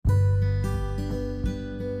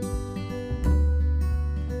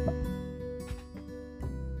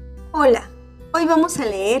Hola, hoy vamos a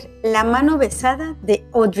leer La mano besada de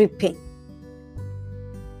Audrey Penn.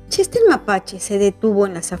 Chester Mapache se detuvo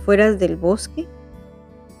en las afueras del bosque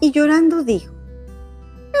y llorando dijo: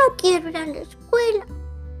 No quiero ir a la escuela.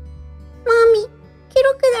 Mami, quiero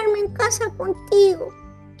quedarme en casa contigo.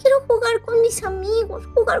 Quiero jugar con mis amigos,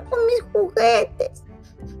 jugar con mis juguetes,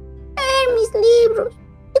 leer mis libros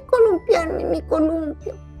y columpiarme en mi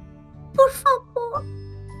columpio. Por favor,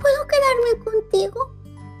 ¿puedo quedarme contigo?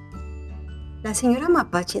 La señora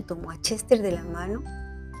Mapache tomó a Chester de la mano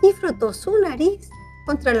y frotó su nariz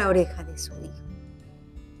contra la oreja de su hijo.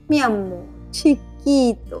 Mi amor,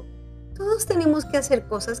 chiquito, todos tenemos que hacer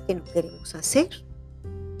cosas que no queremos hacer.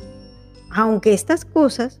 Aunque estas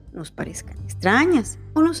cosas nos parezcan extrañas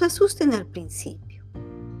o nos asusten al principio,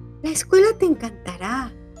 la escuela te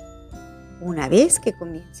encantará una vez que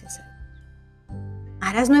comiences a ir.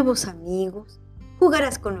 Harás nuevos amigos,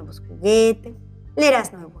 jugarás con nuevos juguetes,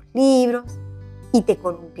 leerás nuevos libros y te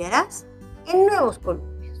columpiarás en nuevos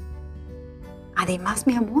columpios. Además,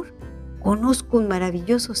 mi amor, conozco un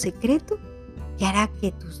maravilloso secreto que hará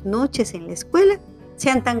que tus noches en la escuela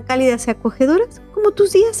sean tan cálidas y acogedoras como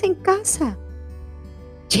tus días en casa.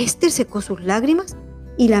 Chester secó sus lágrimas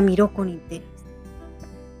y la miró con interés.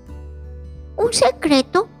 ¿Un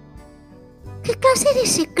secreto? ¿Qué clase de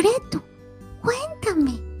secreto?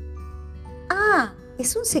 Cuéntame. Ah,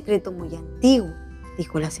 es un secreto muy antiguo,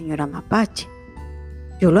 dijo la señora Mapache.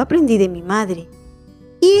 Yo lo aprendí de mi madre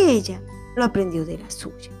y ella lo aprendió de la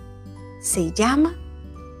suya. Se llama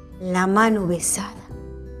la mano besada.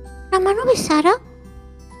 ¿La mano besada?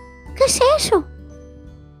 ¿Qué es eso?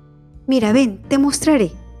 Mira, ven, te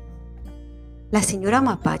mostraré. La señora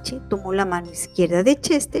Mapache tomó la mano izquierda de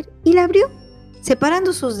Chester y la abrió,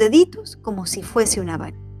 separando sus deditos como si fuese un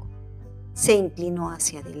abanico. Se inclinó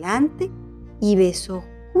hacia adelante y besó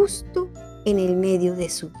justo en el medio de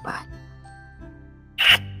su palma.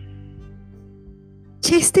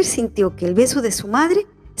 Chester sintió que el beso de su madre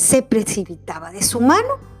se precipitaba de su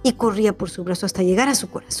mano y corría por su brazo hasta llegar a su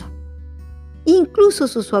corazón. Incluso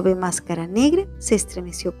su suave máscara negra se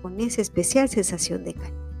estremeció con esa especial sensación de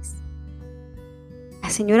calidez. La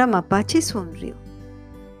señora Mapache sonrió.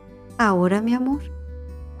 Ahora, mi amor,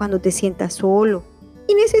 cuando te sientas solo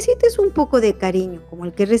y necesites un poco de cariño como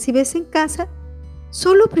el que recibes en casa,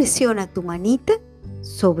 solo presiona tu manita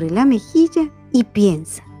sobre la mejilla y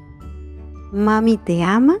piensa: mami te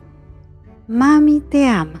ama, mami te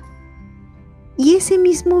ama. Y ese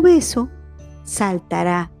mismo beso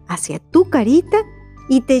saltará hacia tu carita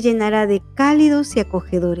y te llenará de cálidos y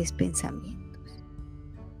acogedores pensamientos.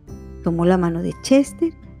 Tomó la mano de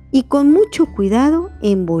Chester y con mucho cuidado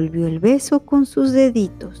envolvió el beso con sus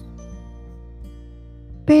deditos.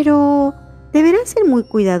 Pero deberás ser muy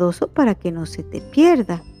cuidadoso para que no se te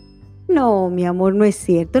pierda. No, mi amor, no es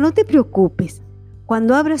cierto, no te preocupes.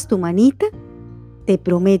 Cuando abras tu manita, te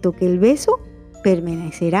prometo que el beso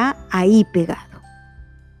permanecerá ahí pegado.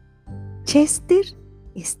 Chester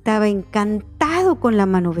estaba encantado con la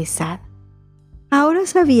mano besada. Ahora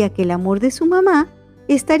sabía que el amor de su mamá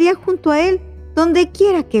estaría junto a él donde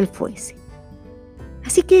quiera que él fuese.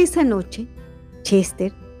 Así que esa noche,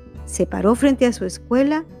 Chester se paró frente a su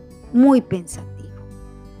escuela muy pensativo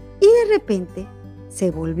y de repente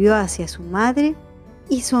se volvió hacia su madre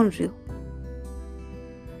y sonrió.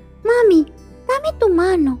 Mami, dame tu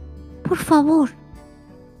mano, por favor.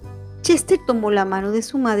 Chester tomó la mano de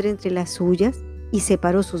su madre entre las suyas y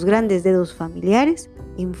separó sus grandes dedos familiares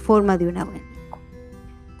en forma de un abanico.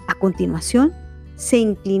 A continuación, se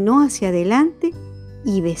inclinó hacia adelante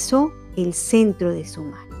y besó el centro de su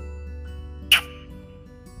mano.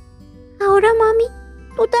 Ahora, mami,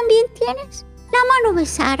 tú también tienes la mano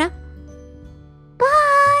besada.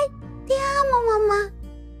 Bye, te amo, mamá.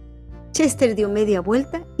 Chester dio media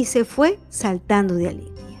vuelta y se fue saltando de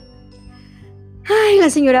alegría. Ay, la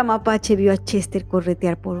señora Mapache vio a Chester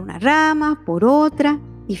corretear por una rama, por otra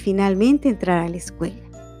y finalmente entrar a la escuela.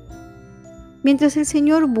 Mientras el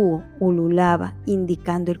señor búho ululaba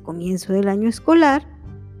indicando el comienzo del año escolar,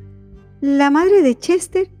 la madre de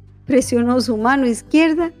Chester presionó su mano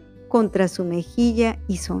izquierda contra su mejilla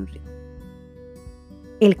y sonrió.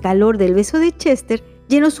 El calor del beso de Chester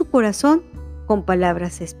llenó su corazón con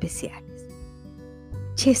palabras especiales.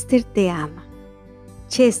 Chester te ama,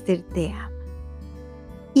 Chester te ama.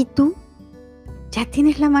 ¿Y tú? ¿Ya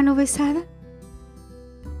tienes la mano besada?